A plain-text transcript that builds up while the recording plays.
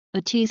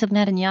A tease of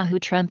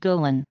Netanyahu-Trump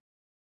Golan.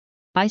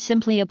 By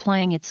simply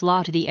applying its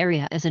law to the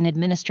area as an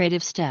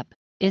administrative step,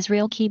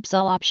 Israel keeps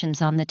all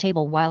options on the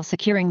table while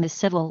securing the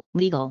civil,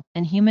 legal,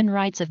 and human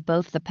rights of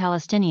both the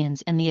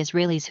Palestinians and the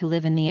Israelis who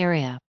live in the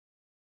area.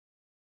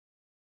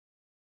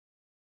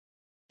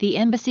 The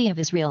Embassy of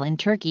Israel in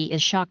Turkey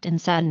is shocked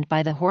and saddened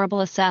by the horrible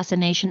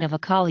assassination of a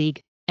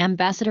colleague,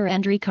 Ambassador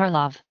Andrey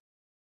Karlov.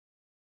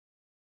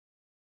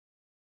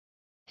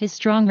 His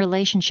strong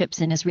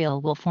relationships in Israel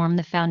will form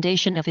the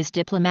foundation of his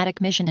diplomatic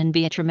mission and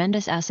be a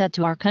tremendous asset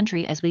to our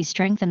country as we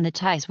strengthen the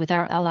ties with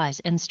our allies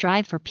and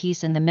strive for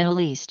peace in the Middle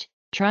East,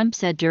 Trump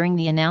said during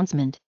the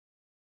announcement.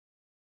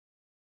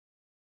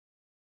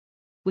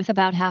 With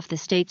about half the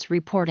states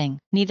reporting,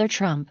 neither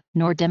Trump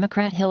nor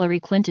Democrat Hillary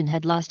Clinton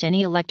had lost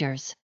any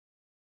electors.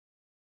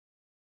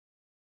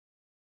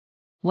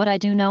 What I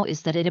do know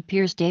is that it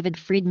appears David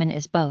Friedman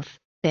is both,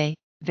 A,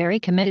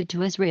 very committed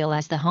to Israel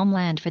as the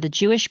homeland for the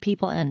Jewish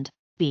people and,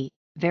 B,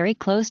 very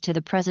close to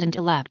the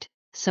president-elect,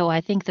 so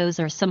I think those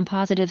are some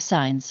positive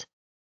signs.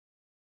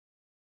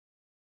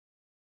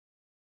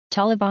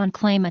 Taliban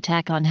claim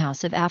attack on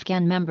House of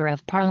Afghan Member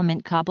of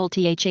Parliament Kabul.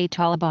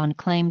 Taliban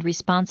claimed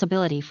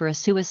responsibility for a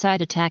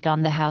suicide attack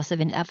on the house of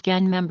an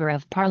Afghan Member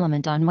of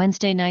Parliament on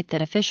Wednesday night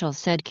that officials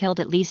said killed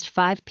at least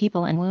 5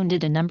 people and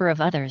wounded a number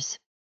of others.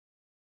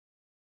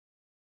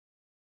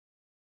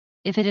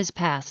 If it is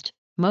passed,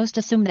 most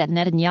assume that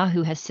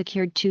Netanyahu has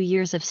secured 2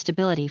 years of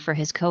stability for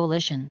his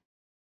coalition.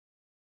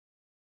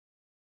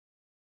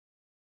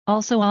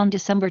 Also on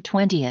December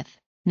 20,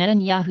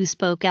 Netanyahu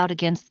spoke out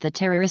against the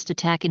terrorist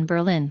attack in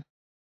Berlin.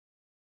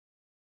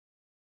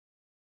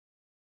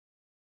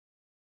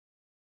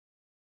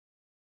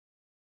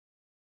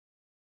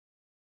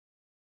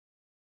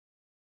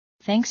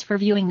 Thanks for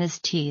viewing this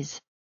tease.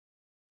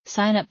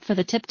 Sign up for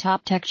the Tip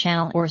Top Tech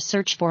channel or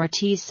search for a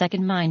Tease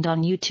Second Mind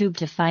on YouTube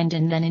to find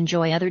and then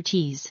enjoy other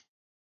teas.